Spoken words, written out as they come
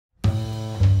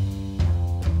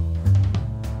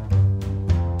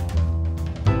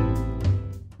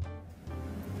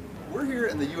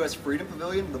the U.S. Freedom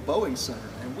Pavilion, the Boeing Center,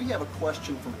 and we have a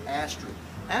question from Astrid.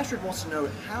 Astrid wants to know,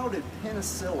 how did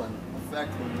penicillin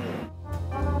affect the war?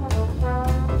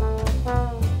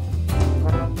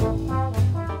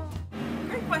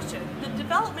 Great question. The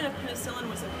development of penicillin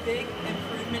was a big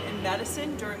improvement in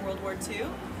medicine during World War II.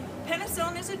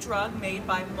 Penicillin is a drug made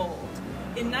by mold.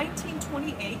 In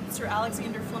 1928, Sir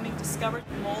Alexander Fleming discovered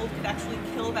mold could actually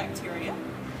kill bacteria.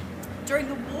 During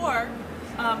the war,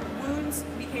 wounds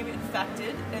became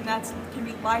infected, and that can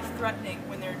be life-threatening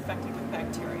when they're infected with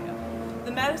bacteria.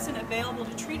 The medicine available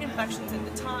to treat infections at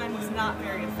the time was not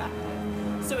very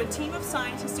effective. So a team of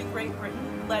scientists in Great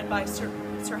Britain, led by Sir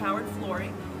Howard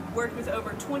Florey, worked with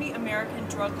over 20 American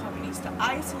drug companies to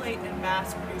isolate and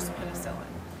mass-produce penicillin.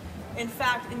 In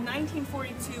fact, in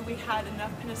 1942, we had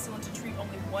enough penicillin to treat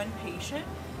only one patient,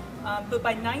 but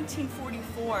by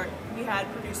 1944, we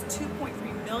had produced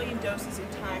 2.3 million doses in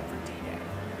time for D-Day.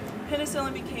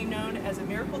 Penicillin became known as a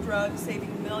miracle drug,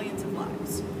 saving millions of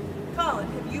lives. Colin,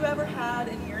 have you ever had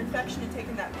an ear infection and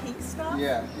taken that pink stuff?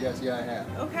 Yeah, I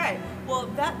have. Okay, well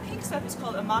that pink stuff is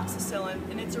called amoxicillin,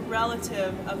 and it's a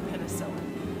relative of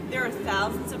penicillin. There are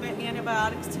thousands of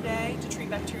antibiotics today to treat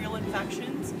bacterial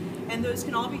infections, and those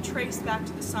can all be traced back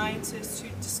to the scientists who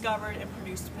discovered and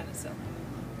produced penicillin.